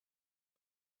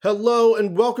Hello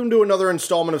and welcome to another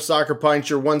installment of Soccer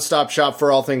Pints, your one-stop shop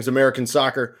for all things American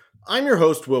soccer. I'm your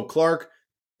host, Will Clark.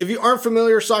 If you aren't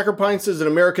familiar, Soccer Pints is an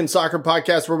American soccer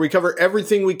podcast where we cover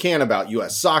everything we can about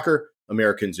U.S. soccer,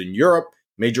 Americans in Europe,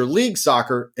 Major League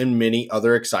Soccer, and many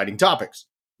other exciting topics.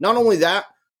 Not only that,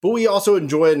 but we also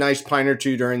enjoy a nice pint or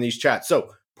two during these chats.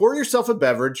 So pour yourself a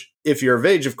beverage, if you're of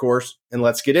age, of course, and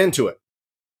let's get into it.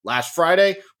 Last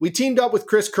Friday, we teamed up with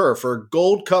Chris Kerr for a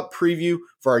Gold Cup preview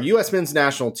for our U.S. men's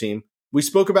national team. We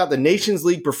spoke about the Nations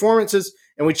League performances,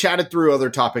 and we chatted through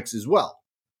other topics as well.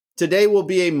 Today will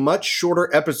be a much shorter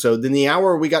episode than the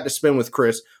hour we got to spend with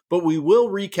Chris, but we will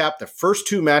recap the first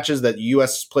two matches that the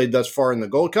U.S. has played thus far in the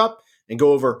Gold Cup and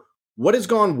go over what has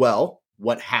gone well,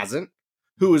 what hasn't,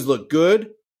 who has looked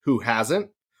good, who hasn't.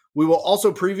 We will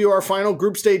also preview our final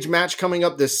group stage match coming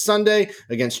up this Sunday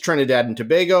against Trinidad and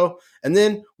Tobago, and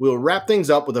then we'll wrap things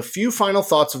up with a few final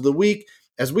thoughts of the week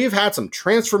as we have had some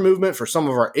transfer movement for some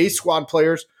of our A squad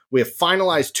players. We have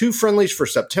finalized 2 friendlies for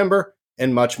September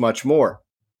and much, much more.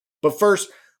 But first,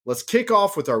 let's kick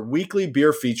off with our weekly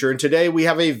beer feature, and today we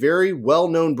have a very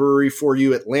well-known brewery for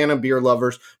you Atlanta beer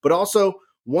lovers, but also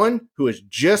one who has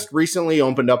just recently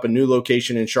opened up a new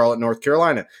location in Charlotte, North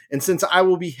Carolina. And since I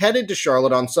will be headed to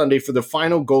Charlotte on Sunday for the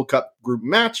final Gold Cup group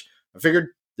match, I figured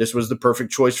this was the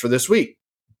perfect choice for this week.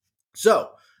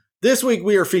 So, this week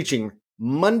we are featuring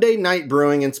Monday Night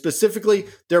Brewing and specifically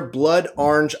their Blood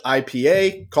Orange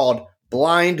IPA called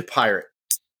Blind Pirate,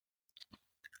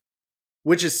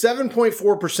 which is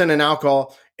 7.4% in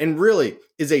alcohol and really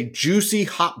is a juicy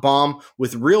hot bomb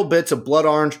with real bits of blood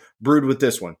orange brewed with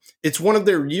this one. It's one of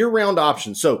their year-round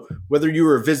options. So whether you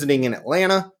are visiting in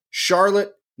Atlanta,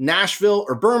 Charlotte, Nashville,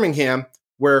 or Birmingham,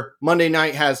 where Monday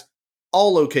Night has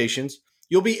all locations,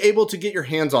 you'll be able to get your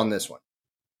hands on this one.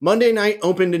 Monday Night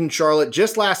opened in Charlotte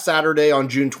just last Saturday on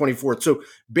June 24th, so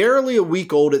barely a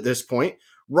week old at this point,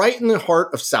 right in the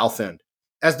heart of South End.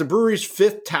 As the brewery's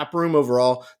 5th tap room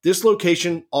overall, this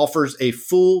location offers a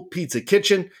full pizza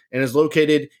kitchen and is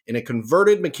located in a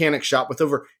converted mechanic shop with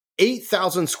over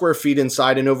 8,000 square feet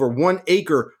inside and over 1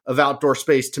 acre of outdoor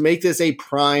space to make this a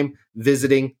prime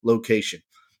visiting location.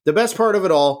 The best part of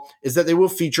it all is that they will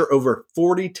feature over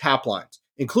 40 tap lines,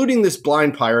 including this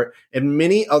Blind Pirate and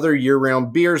many other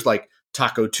year-round beers like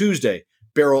Taco Tuesday,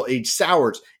 barrel-aged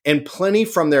sours, and plenty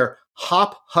from their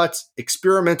Hop Hut's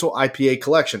experimental IPA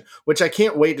collection, which I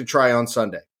can't wait to try on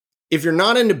Sunday. If you're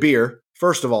not into beer,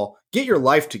 first of all, get your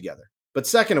life together. But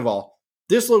second of all,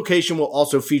 this location will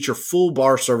also feature full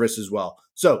bar service as well.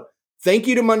 So thank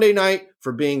you to Monday Night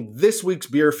for being this week's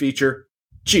beer feature.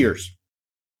 Cheers.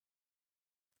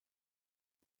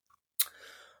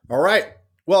 All right.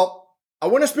 Well, I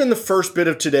want to spend the first bit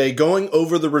of today going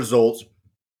over the results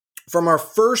from our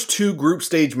first 2 group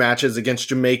stage matches against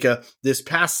Jamaica this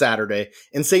past Saturday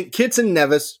and St. Kitts and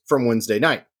Nevis from Wednesday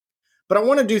night. But I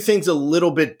want to do things a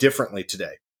little bit differently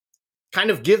today. Kind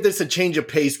of give this a change of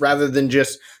pace rather than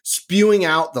just spewing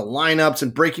out the lineups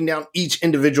and breaking down each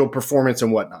individual performance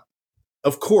and whatnot.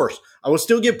 Of course, I will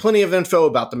still give plenty of info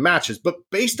about the matches, but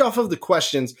based off of the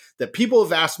questions that people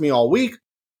have asked me all week,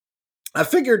 I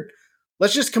figured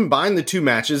let's just combine the 2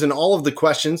 matches and all of the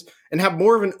questions and have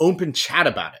more of an open chat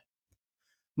about it.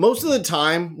 Most of the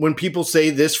time, when people say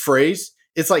this phrase,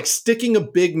 it's like sticking a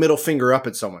big middle finger up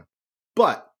at someone.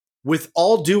 But with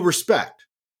all due respect,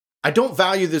 I don't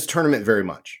value this tournament very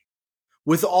much.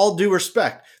 With all due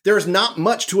respect, there is not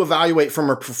much to evaluate from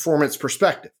a performance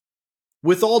perspective.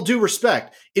 With all due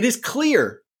respect, it is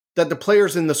clear that the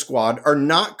players in the squad are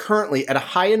not currently at a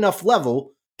high enough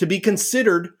level to be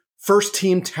considered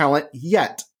first-team talent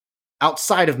yet,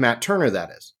 outside of Matt Turner,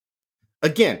 that is.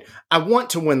 Again, I want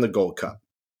to win the Gold Cup.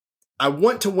 I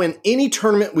want to win any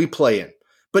tournament we play in,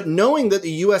 but knowing that the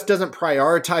U.S. doesn't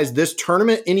prioritize this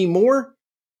tournament anymore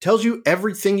tells you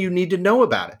everything you need to know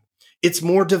about it. It's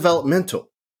more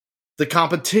developmental. The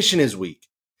competition is weak.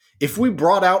 If we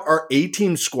brought out our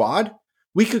A-team squad,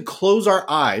 we could close our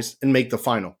eyes and make the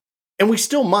final. And we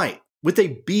still might, with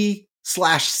a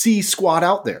B/C squad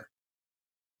out there.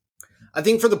 I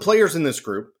think for the players in this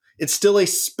group, it's still a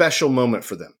special moment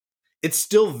for them. It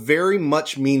still very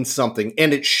much means something,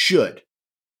 and it should.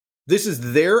 This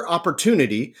is their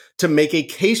opportunity to make a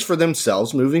case for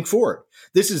themselves moving forward.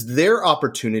 This is their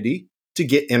opportunity to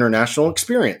get international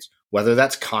experience, whether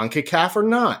that's CONCACAF or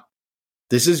not.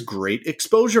 This is great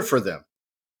exposure for them.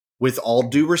 With all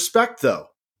due respect, though,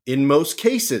 in most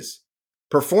cases,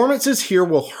 performances here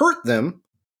will hurt them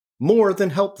more than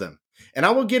help them. And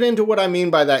I will get into what I mean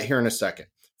by that here in a second.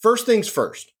 First things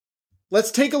first. Let's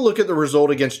take a look at the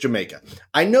result against Jamaica.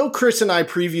 I know Chris and I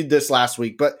previewed this last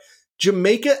week, but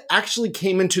Jamaica actually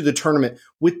came into the tournament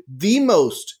with the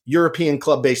most European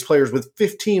club-based players with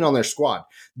 15 on their squad.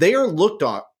 They are looked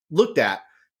at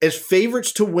as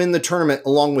favorites to win the tournament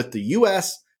along with the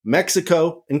US,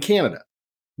 Mexico, and Canada.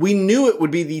 We knew it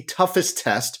would be the toughest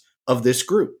test of this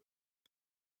group.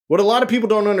 What a lot of people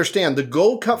don't understand, the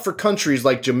Gold Cup for countries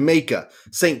like Jamaica,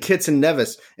 St. Kitts and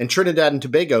Nevis, and Trinidad and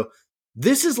Tobago,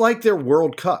 this is like their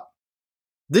World Cup.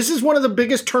 This is one of the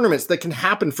biggest tournaments that can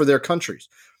happen for their countries.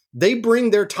 They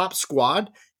bring their top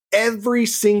squad every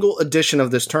single edition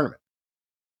of this tournament.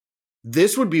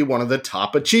 This would be one of the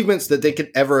top achievements that they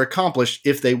could ever accomplish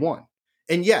if they won.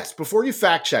 And yes, before you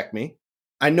fact check me,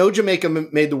 I know Jamaica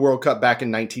made the World Cup back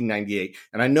in 1998,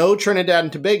 and I know Trinidad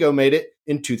and Tobago made it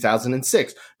in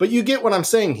 2006, but you get what I'm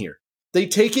saying here. They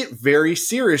take it very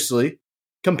seriously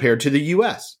compared to the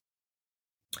U.S.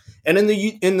 And in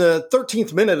the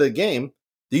 13th minute of the game,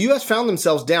 the U.S. found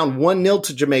themselves down 1-0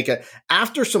 to Jamaica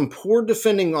after some poor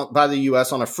defending by the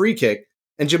U.S. on a free kick,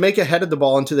 and Jamaica headed the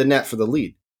ball into the net for the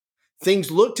lead.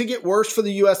 Things looked to get worse for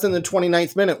the U.S. in the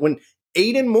 29th minute when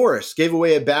Aidan Morris gave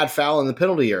away a bad foul in the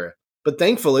penalty area. But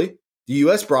thankfully, the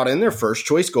U.S. brought in their first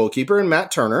choice goalkeeper in Matt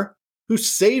Turner, who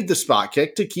saved the spot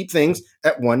kick to keep things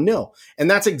at 1-0. And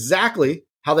that's exactly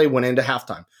how they went into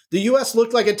halftime. The U.S.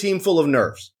 looked like a team full of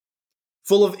nerves,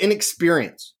 full of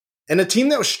inexperience, and a team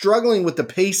that was struggling with the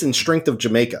pace and strength of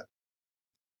Jamaica.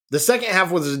 The second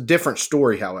half was a different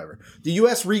story, however. The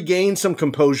U.S. regained some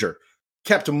composure,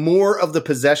 kept more of the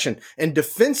possession, and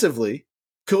defensively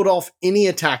killed off any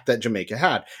attack that Jamaica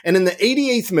had. And in the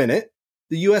 88th minute,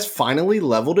 the U.S. finally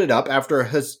leveled it up after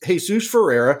a Jesus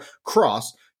Ferreira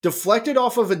cross deflected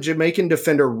off of a Jamaican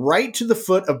defender right to the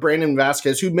foot of Brandon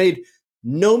Vasquez, who made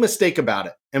no mistake about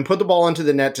it and put the ball into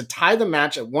the net to tie the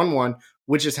match at 1-1,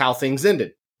 which is how things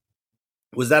ended.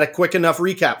 Was that a quick enough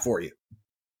recap for you?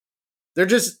 There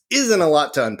just isn't a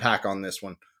lot to unpack on this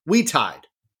one. We tied.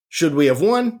 Should we have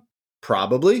won?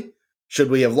 Probably. Should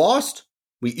we have lost?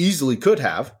 We easily could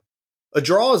have. A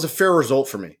draw is a fair result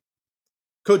for me.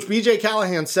 Coach BJ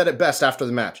Callahan said it best after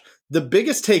the match. The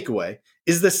biggest takeaway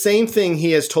is the same thing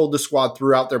he has told the squad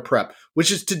throughout their prep, which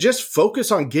is to just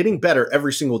focus on getting better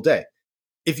every single day.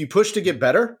 If you push to get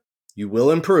better, you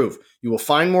will improve. You will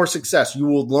find more success. You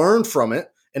will learn from it.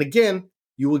 And again,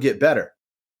 you will get better.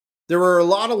 There were a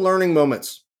lot of learning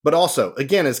moments, but also,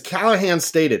 again, as Callahan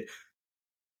stated,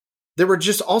 there were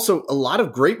just also a lot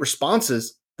of great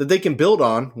responses that they can build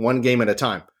on one game at a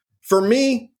time. For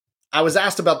me, I was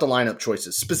asked about the lineup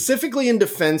choices, specifically in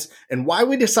defense, and why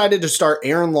we decided to start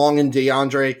Aaron Long and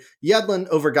DeAndre Yedlin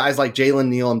over guys like Jalen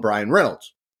Neal and Brian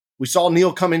Reynolds. We saw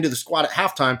Neal come into the squad at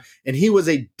halftime, and he was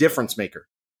a difference maker.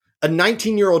 A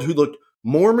 19-year-old who looked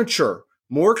more mature,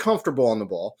 more comfortable on the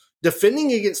ball,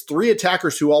 defending against three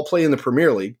attackers who all play in the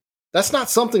Premier League. That's not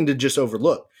something to just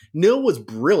overlook. Neal was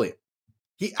brilliant.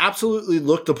 He absolutely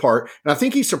looked the part, and I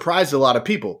think he surprised a lot of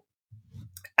people.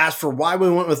 As for why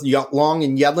we went with Long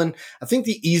and Yedlin, I think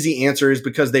the easy answer is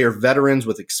because they are veterans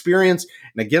with experience,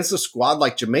 and against a squad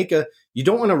like Jamaica, you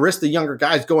don't want to risk the younger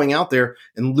guys going out there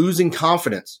and losing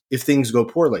confidence if things go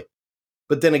poorly.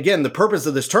 But then again, the purpose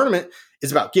of this tournament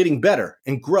is about getting better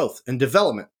and growth and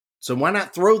development, so why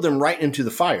not throw them right into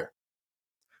the fire?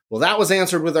 Well, that was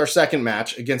answered with our second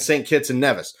match against St. Kitts and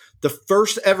Nevis, the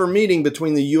first ever meeting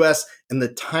between the U.S. and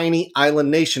the tiny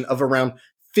island nation of around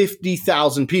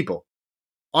 50,000 people.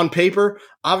 On paper,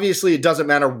 obviously it doesn't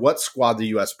matter what squad the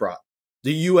U.S. brought.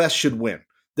 The U.S. should win.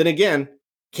 Then again,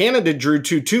 Canada drew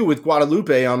 2-2 with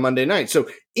Guadeloupe on Monday night, so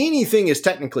anything is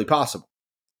technically possible.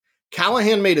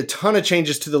 Callahan made a ton of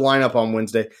changes to the lineup on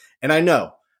Wednesday, and I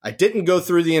know I didn't go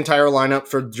through the entire lineup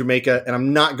for Jamaica, and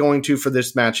I'm not going to for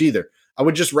this match either. I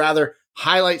would just rather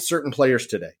highlight certain players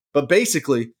today. But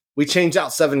basically, we changed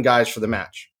out 7 guys for the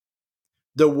match.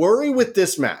 The worry with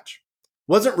this match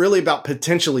wasn't really about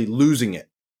potentially losing it.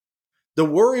 The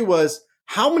worry was,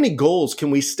 how many goals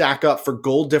can we stack up for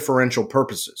goal differential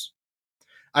purposes?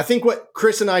 I think what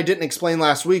Chris and I didn't explain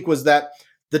last week was that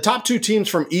the top 2 teams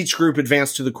from each group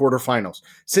advanced to the quarterfinals.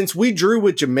 Since we drew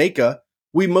with Jamaica,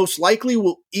 we most likely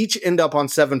will each end up on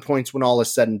 7 points when all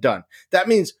is said and done. That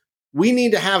means we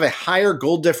need to have a higher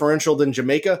goal differential than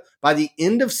Jamaica by the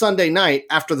end of Sunday night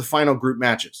after the final group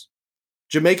matches.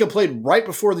 Jamaica played right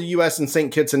before the U.S. and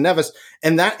St. Kitts and Nevis,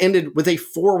 and that ended with a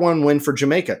 4-1 win for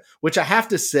Jamaica, which I have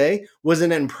to say was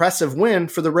an impressive win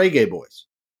for the Reggae Boys.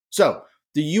 So,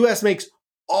 the U.S. makes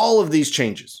all of these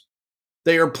changes.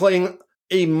 They are playing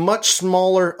a much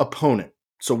smaller opponent.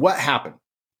 So what happened?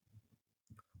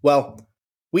 Well,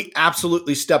 we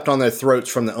absolutely stepped on their throats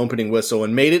from the opening whistle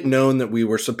and made it known that we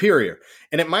were superior.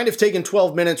 And it might have taken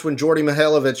 12 minutes when Djordje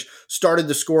Mihailovic started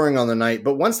the scoring on the night,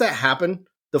 but once that happened,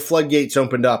 the floodgates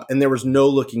opened up and there was no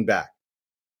looking back.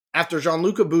 After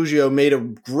Gianluca Buggio made a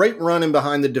great run in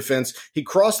behind the defense, he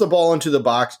crossed the ball into the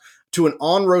box to an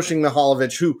on-rushing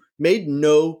Mihailovic, who made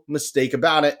no mistake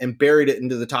about it and buried it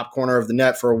into the top corner of the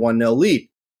net for a 1-0 lead.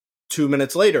 2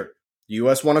 minutes later, the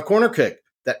U.S. won a corner kick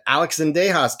that Alex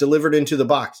Zendejas delivered into the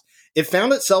box. It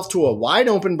found itself to a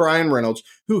wide-open Bryan Reynolds,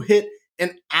 who hit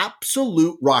an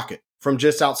absolute rocket from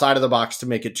just outside of the box to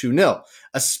make it 2-0.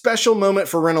 A special moment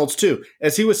for Reynolds, too,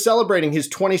 as he was celebrating his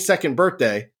 22nd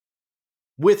birthday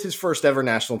with his first ever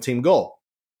national team goal.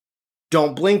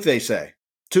 Don't blink, they say.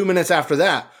 2 minutes after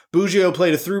that, Buggio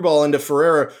played a through ball into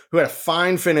Ferreira, who had a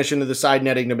fine finish into the side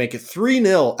netting to make it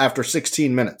 3-0 after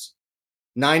 16 minutes.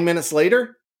 9 minutes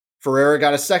later, Ferreira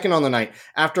got a second on the night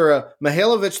after a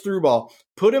Mihailovic through ball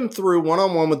put him through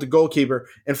one-on-one with the goalkeeper,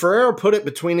 and Ferreira put it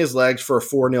between his legs for a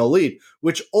 4-0 lead,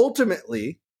 which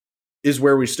ultimately is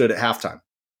where we stood at halftime.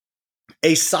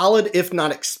 A solid, if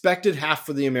not expected, half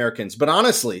for the Americans, but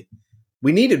honestly,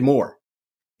 we needed more.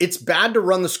 It's bad to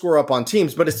run the score up on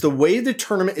teams, but it's the way the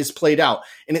tournament is played out,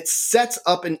 and it sets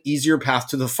up an easier path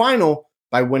to the final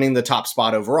by winning the top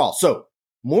spot overall. So,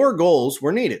 more goals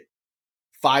were needed.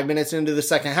 5 minutes into the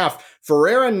second half,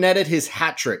 Ferreira netted his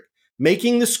hat trick,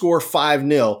 making the score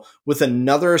 5-0 with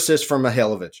another assist from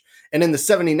Mihailovic. And in the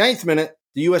 79th minute,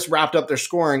 the U.S. wrapped up their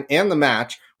scoring and the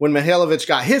match when Mihailovic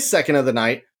got his second of the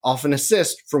night off an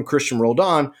assist from Christian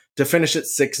Roldan to finish it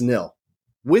 6-0.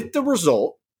 With the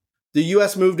result, the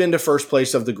U.S. moved into first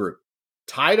place of the group,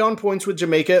 tied on points with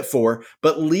Jamaica at 4,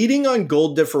 but leading on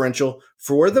goal differential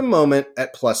for the moment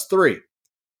at +3.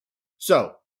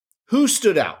 So, who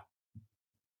stood out?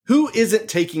 Who isn't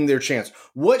taking their chance?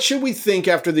 What should we think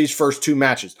after these first two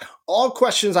matches? All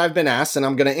questions I've been asked, and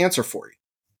I'm going to answer for you.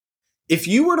 If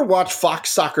you were to watch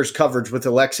Fox Soccer's coverage with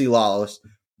Alexi Lalas,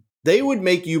 they would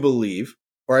make you believe,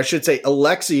 or I should say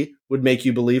Alexi would make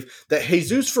you believe, that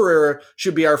Jesus Ferreira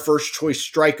should be our first choice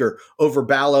striker over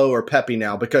Ballo or Pepe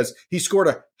now because he scored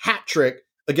a hat trick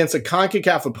against a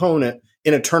CONCACAF opponent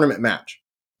in a tournament match.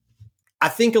 I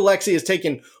think Alexi has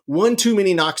taken one too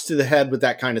many knocks to the head with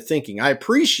that kind of thinking. I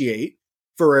appreciate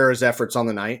Ferreira's efforts on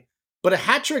the night, but a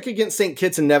hat trick against St.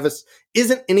 Kitts and Nevis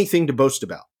isn't anything to boast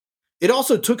about. It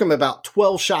also took him about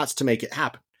 12 shots to make it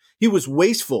happen. He was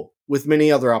wasteful with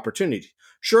many other opportunities.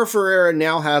 Sure, Ferreira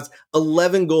now has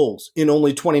 11 goals in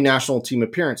only 20 national team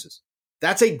appearances.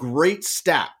 That's a great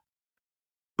stat.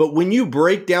 But when you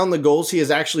break down the goals he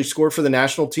has actually scored for the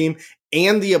national team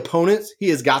and the opponents he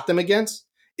has got them against,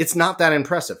 it's not that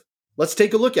impressive. Let's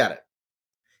take a look at it.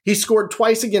 He scored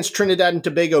twice against Trinidad and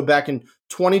Tobago back in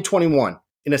 2021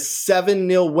 in a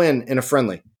 7-0 win in a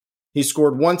friendly. He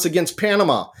scored once against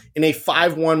Panama in a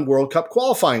 5-1 World Cup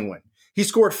qualifying win. He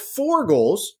scored 4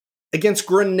 goals against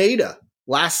Grenada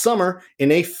last summer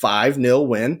in a 5-0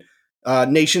 win,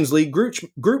 Nations League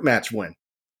group match win.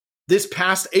 This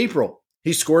past April,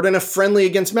 he scored in a friendly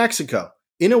against Mexico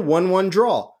in a 1-1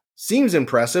 draw. Seems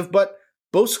impressive, but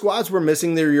both squads were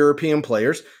missing their European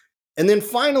players. And then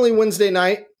finally, Wednesday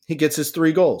night, he gets his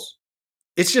 3 goals.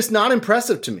 It's just not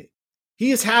impressive to me. He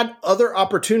has had other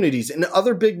opportunities in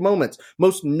other big moments,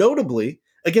 most notably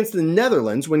against the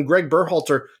Netherlands when Greg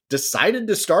Berhalter decided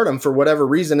to start him for whatever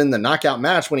reason in the knockout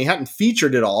match when he hadn't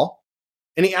featured at all.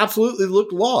 And he absolutely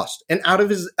looked lost and out of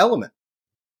his element.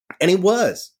 And he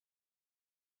was.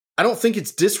 I don't think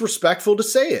it's disrespectful to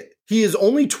say it. He is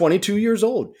only 22 years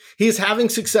old. He is having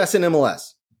success in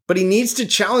MLS, but he needs to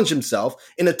challenge himself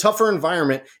in a tougher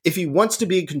environment if he wants to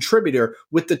be a contributor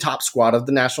with the top squad of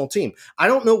the national team. I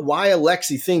don't know why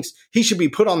Alexi thinks he should be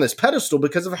put on this pedestal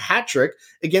because of a hat trick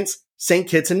against St.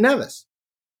 Kitts and Nevis.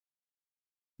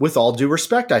 With all due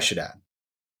respect, I should add.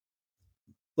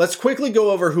 Let's quickly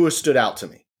go over who has stood out to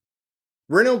me.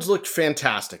 Reynolds looked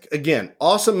fantastic. Again,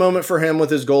 awesome moment for him with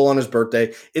his goal on his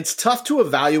birthday. It's tough to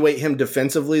evaluate him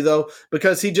defensively, though,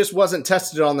 because he just wasn't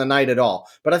tested on the night at all.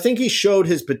 But I think he showed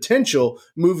his potential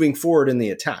moving forward in the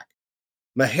attack.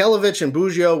 Mihailovic and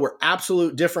Buggio were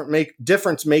absolute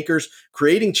difference makers,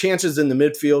 creating chances in the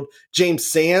midfield. James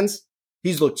Sands,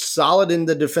 he's looked solid in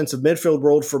the defensive midfield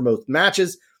role for both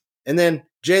matches. And then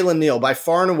Jalen Neal, by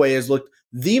far and away, has looked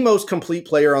the most complete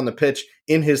player on the pitch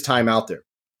in his time out there.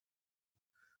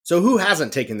 So who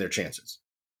hasn't taken their chances?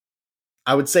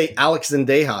 I would say Alex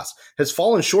Zendejas has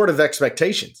fallen short of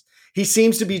expectations. He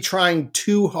seems to be trying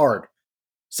too hard.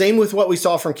 Same with what we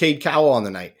saw from Cade Cowell on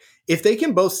the night. If they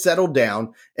can both settle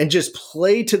down and just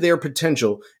play to their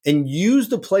potential and use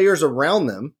the players around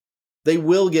them, they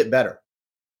will get better.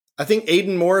 I think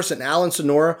Aiden Morris and Alan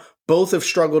Sonora both have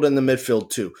struggled in the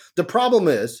midfield too. The problem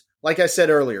is, like I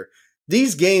said earlier,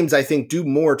 these games I think do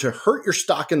more to hurt your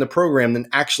stock in the program than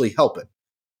actually help it.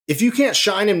 If you can't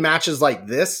shine in matches like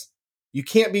this, you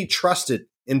can't be trusted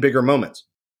in bigger moments.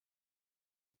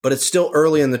 But it's still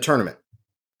early in the tournament.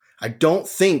 I don't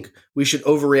think we should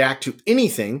overreact to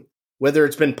anything, whether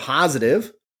it's been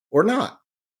positive or not.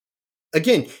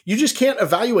 Again, you just can't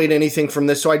evaluate anything from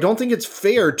this, so I don't think it's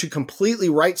fair to completely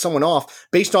write someone off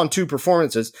based on 2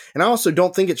 performances, and I also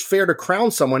don't think it's fair to crown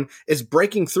someone as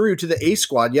breaking through to the A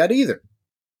squad yet either.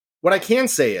 What I can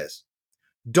say is,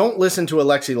 don't listen to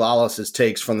Alexi Lalas's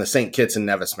takes from the St. Kitts and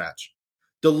Nevis match.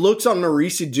 The looks on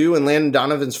Maurice Edu and Landon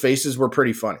Donovan's faces were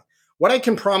pretty funny. What I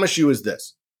can promise you is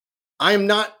this. I am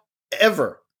not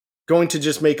ever going to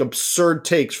just make absurd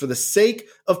takes for the sake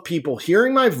of people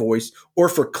hearing my voice or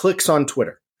for clicks on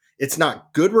Twitter. It's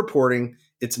not good reporting,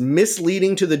 it's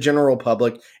misleading to the general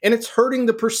public, and it's hurting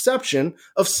the perception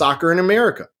of soccer in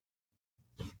America.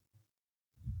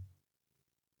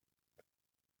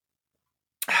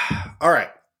 All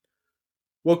right.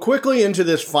 Well, quickly into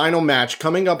this final match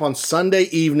coming up on Sunday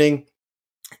evening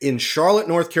in Charlotte,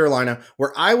 North Carolina,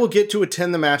 where I will get to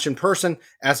attend the match in person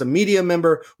as a media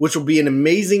member, which will be an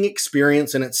amazing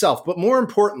experience in itself. But more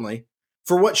importantly,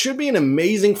 for what should be an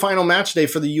amazing final match day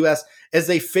for the U.S. as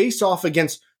they face off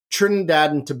against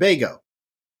Trinidad and Tobago.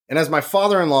 And as my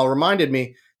father-in-law reminded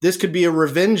me, this could be a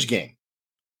revenge game,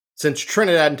 since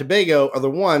Trinidad and Tobago are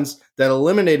the ones that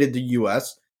eliminated the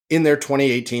U.S. in their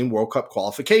 2018 World Cup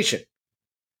qualification.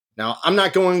 Now, I'm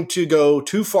not going to go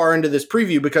too far into this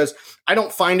preview because I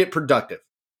don't find it productive,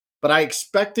 but I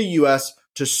expect the U.S.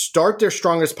 to start their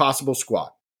strongest possible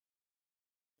squad.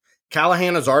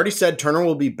 Callahan has already said Turner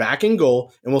will be back in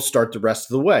goal and will start the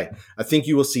rest of the way. I think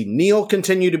you will see Neal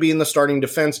continue to be in the starting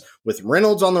defense with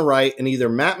Reynolds on the right and either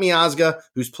Matt Miazga,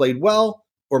 who's played well,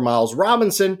 or Miles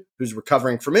Robinson, who's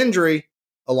recovering from injury,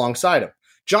 alongside him.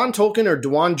 John Tolkien or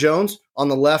DeJuan Jones on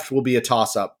the left will be a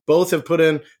toss-up. Both have put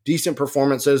in decent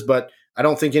performances, but I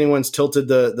don't think anyone's tilted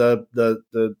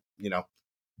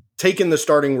taken the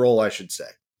starting role, I should say.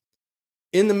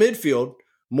 In the midfield,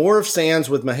 more of Sands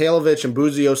with Mihailovic and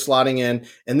Buzio slotting in,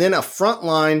 and then a front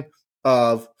line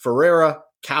of Ferreira,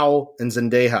 Cowell, and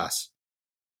Zendejas.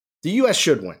 The U.S.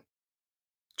 should win.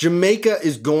 Jamaica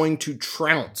is going to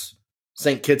trounce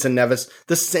St. Kitts and Nevis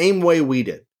the same way we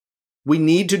did. We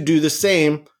need to do the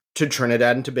same to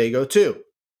Trinidad and Tobago too.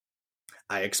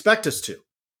 I expect us to.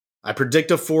 I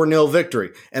predict a 4-0 victory,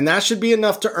 and that should be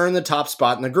enough to earn the top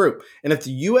spot in the group. And if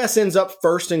the U.S. ends up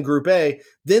first in Group A,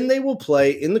 then they will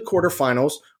play in the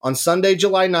quarterfinals on Sunday,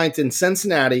 July 9th in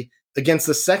Cincinnati against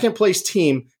the second-place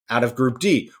team out of Group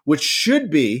D, which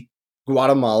should be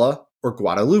Guatemala or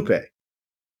Guadalupe.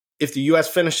 If the U.S.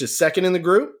 finishes second in the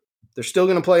group, they're still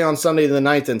going to play on Sunday the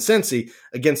 9th in Cincy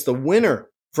against the winner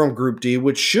from Group D,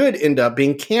 which should end up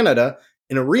being Canada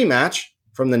in a rematch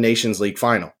from the Nations League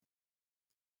final.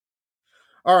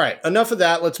 All right, enough of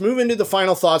that. Let's move into the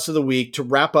final thoughts of the week to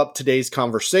wrap up today's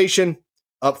conversation.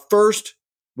 Up first,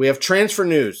 we have transfer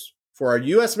news for our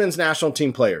U.S. men's national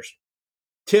team players.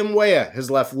 Tim Weah has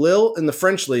left Lille in the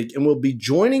French league and will be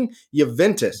joining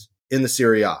Juventus in the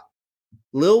Serie A.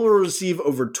 Lille will receive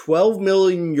over 12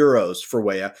 million euros for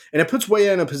Weah, and it puts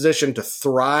Weah in a position to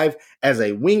thrive as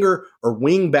a winger or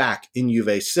wing back in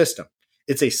Juve's system.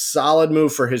 It's a solid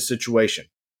move for his situation.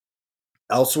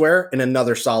 Elsewhere, in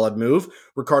another solid move,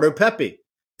 Ricardo Pepi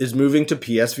is moving to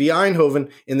PSV Eindhoven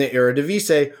in the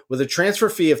Eredivisie with a transfer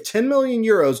fee of 10 million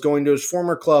euros going to his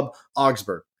former club,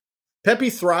 Augsburg. Pepi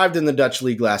thrived in the Dutch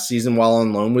league last season while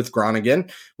on loan with Groningen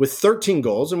with 13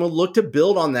 goals and will look to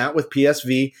build on that with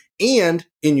PSV and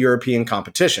in European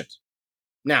competitions.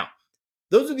 Now,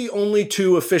 those are the only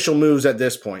 2 official moves at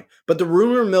this point, but the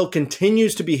rumor mill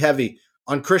continues to be heavy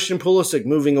on Christian Pulisic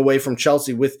moving away from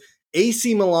Chelsea with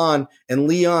AC Milan and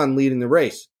Lyon leading the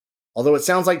race. Although it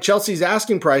sounds like Chelsea's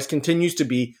asking price continues to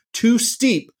be too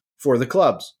steep for the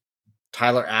clubs.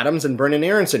 Tyler Adams and Brendan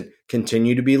Aronson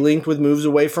continue to be linked with moves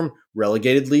away from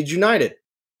relegated Leeds United.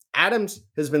 Adams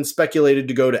has been speculated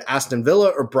to go to Aston Villa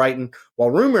or Brighton, while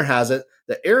rumor has it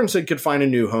that Aronson could find a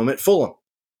new home at Fulham.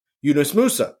 Yunus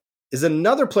Musa is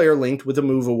another player linked with a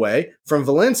move away from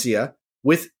Valencia,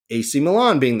 with AC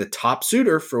Milan being the top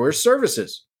suitor for his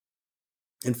services.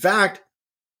 In fact,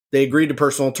 they agreed to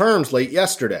personal terms late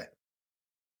yesterday.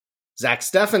 Zach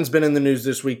Steffen's been in the news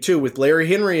this week too, with Larry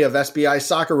Henry of SBI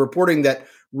Soccer reporting that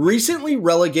recently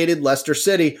relegated Leicester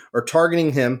City are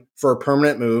targeting him for a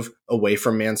permanent move away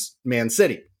from Man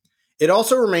City. It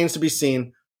also remains to be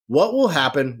seen what will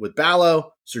happen with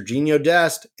Ballo, Serginho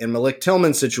Dest, and Malik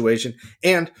Tillman's situation,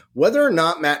 and whether or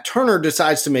not Matt Turner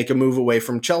decides to make a move away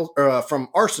from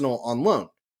Arsenal on loan.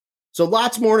 So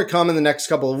lots more to come in the next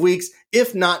couple of weeks,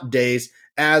 if not days,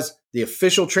 as the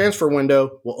official transfer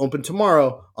window will open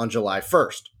tomorrow on July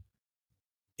 1st.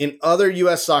 In other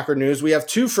U.S. soccer news, we have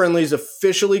 2 friendlies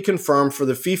officially confirmed for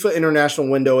the FIFA international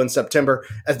window in September,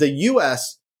 as the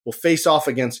U.S. will face off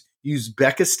against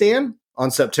Uzbekistan on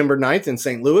September 9th in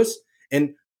St. Louis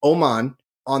and Oman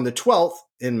on the 12th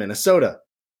in Minnesota.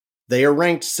 They are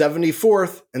ranked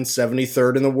 74th and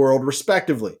 73rd in the world,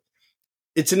 respectively.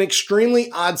 It's an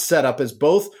extremely odd setup, as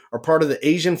both are part of the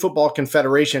Asian Football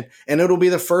Confederation, and it'll be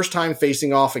the first time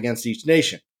facing off against each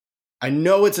nation. I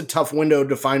know it's a tough window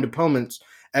to find opponents,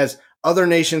 as other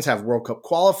nations have World Cup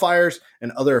qualifiers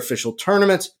and other official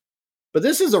tournaments, but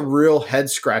this is a real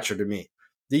head-scratcher to me.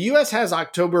 The U.S. has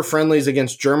October friendlies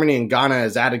against Germany and Ghana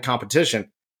as added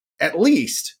competition, at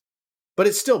least, but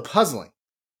it's still puzzling.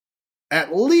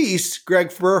 At least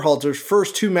Greg Berhalter's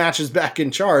first 2 matches back in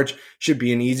charge should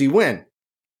be an easy win.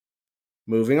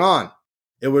 Moving on.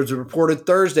 It was reported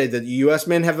Thursday that the U.S.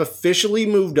 men have officially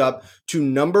moved up to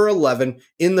number 11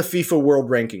 in the FIFA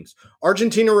World Rankings.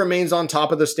 Argentina remains on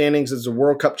top of the standings, as the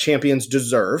World Cup champions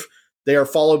deserve. They are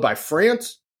followed by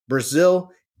France, Brazil,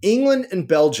 England, and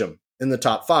Belgium in the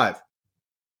top 5.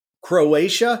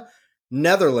 Croatia,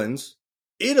 Netherlands,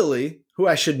 Italy, who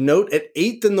I should note at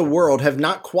 8th in the world, have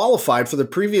not qualified for the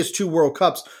previous 2 World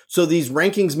Cups, so these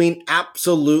rankings mean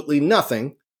absolutely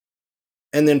nothing.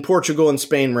 And then Portugal and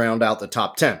Spain round out the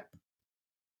top 10.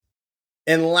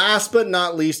 And last but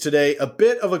not least today, a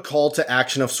bit of a call to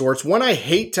action of sorts, one I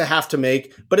hate to have to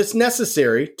make, but it's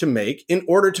necessary to make in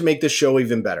order to make this show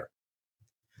even better.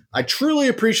 I truly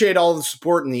appreciate all the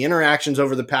support and the interactions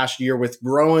over the past year with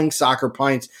growing Soccer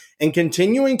Pints and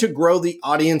continuing to grow the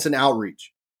audience and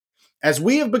outreach. As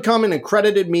we have become an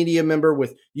accredited media member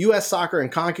with US Soccer and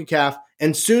CONCACAF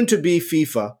and soon to be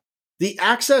FIFA, the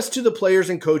access to the players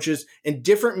and coaches and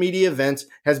different media events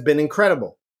has been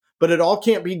incredible, but it all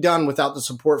can't be done without the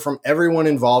support from everyone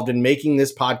involved in making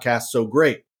this podcast so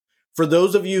great. For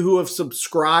those of you who have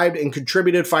subscribed and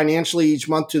contributed financially each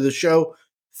month to the show,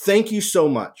 thank you so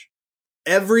much.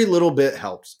 Every little bit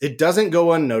helps. It doesn't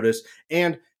go unnoticed,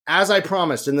 and as I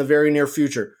promised, in the very near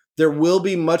future, there will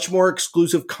be much more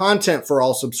exclusive content for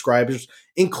all subscribers,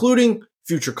 including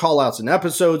future callouts and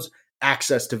episodes,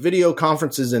 access to video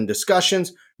conferences and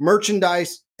discussions,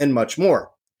 merchandise, and much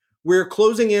more. We're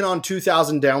closing in on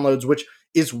 2,000 downloads, which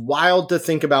is wild to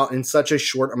think about in such a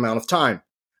short amount of time.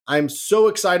 I'm so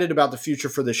excited about the future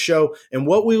for the show and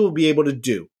what we will be able to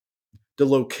do, the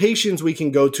locations we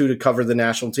can go to cover the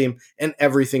national team, and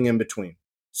everything in between.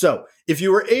 So, if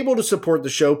you were able to support the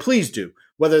show, please do,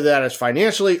 whether that is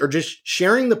financially or just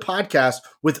sharing the podcast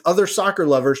with other soccer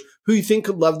lovers who you think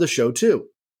could love the show too.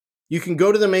 You can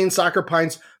go to the main Soccer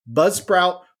Pints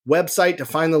Buzzsprout website to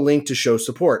find the link to show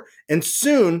support. And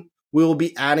soon, we will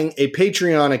be adding a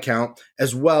Patreon account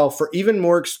as well for even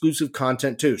more exclusive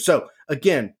content too. So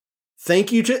again,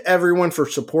 thank you to everyone for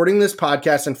supporting this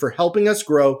podcast and for helping us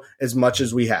grow as much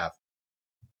as we have.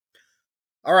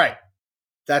 All right.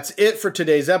 That's it for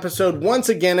today's episode. Once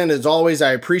again, and as always,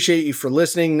 I appreciate you for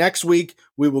listening. Next week,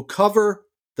 we will cover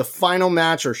the final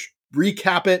match or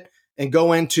recap it and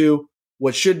go into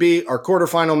what should be our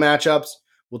quarterfinal matchups.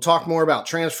 We'll talk more about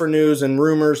transfer news and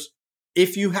rumors.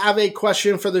 If you have a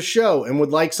question for the show and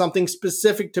would like something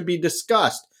specific to be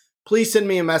discussed, please send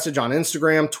me a message on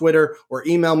Instagram, Twitter, or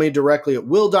email me directly at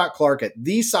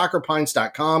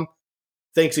will.clark@thesoccerpints.com.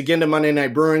 Thanks again to Monday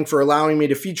Night Brewing for allowing me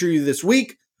to feature you this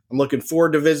week. I'm looking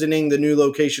forward to visiting the new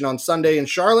location on Sunday in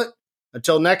Charlotte.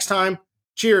 Until next time,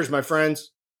 cheers, my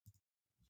friends.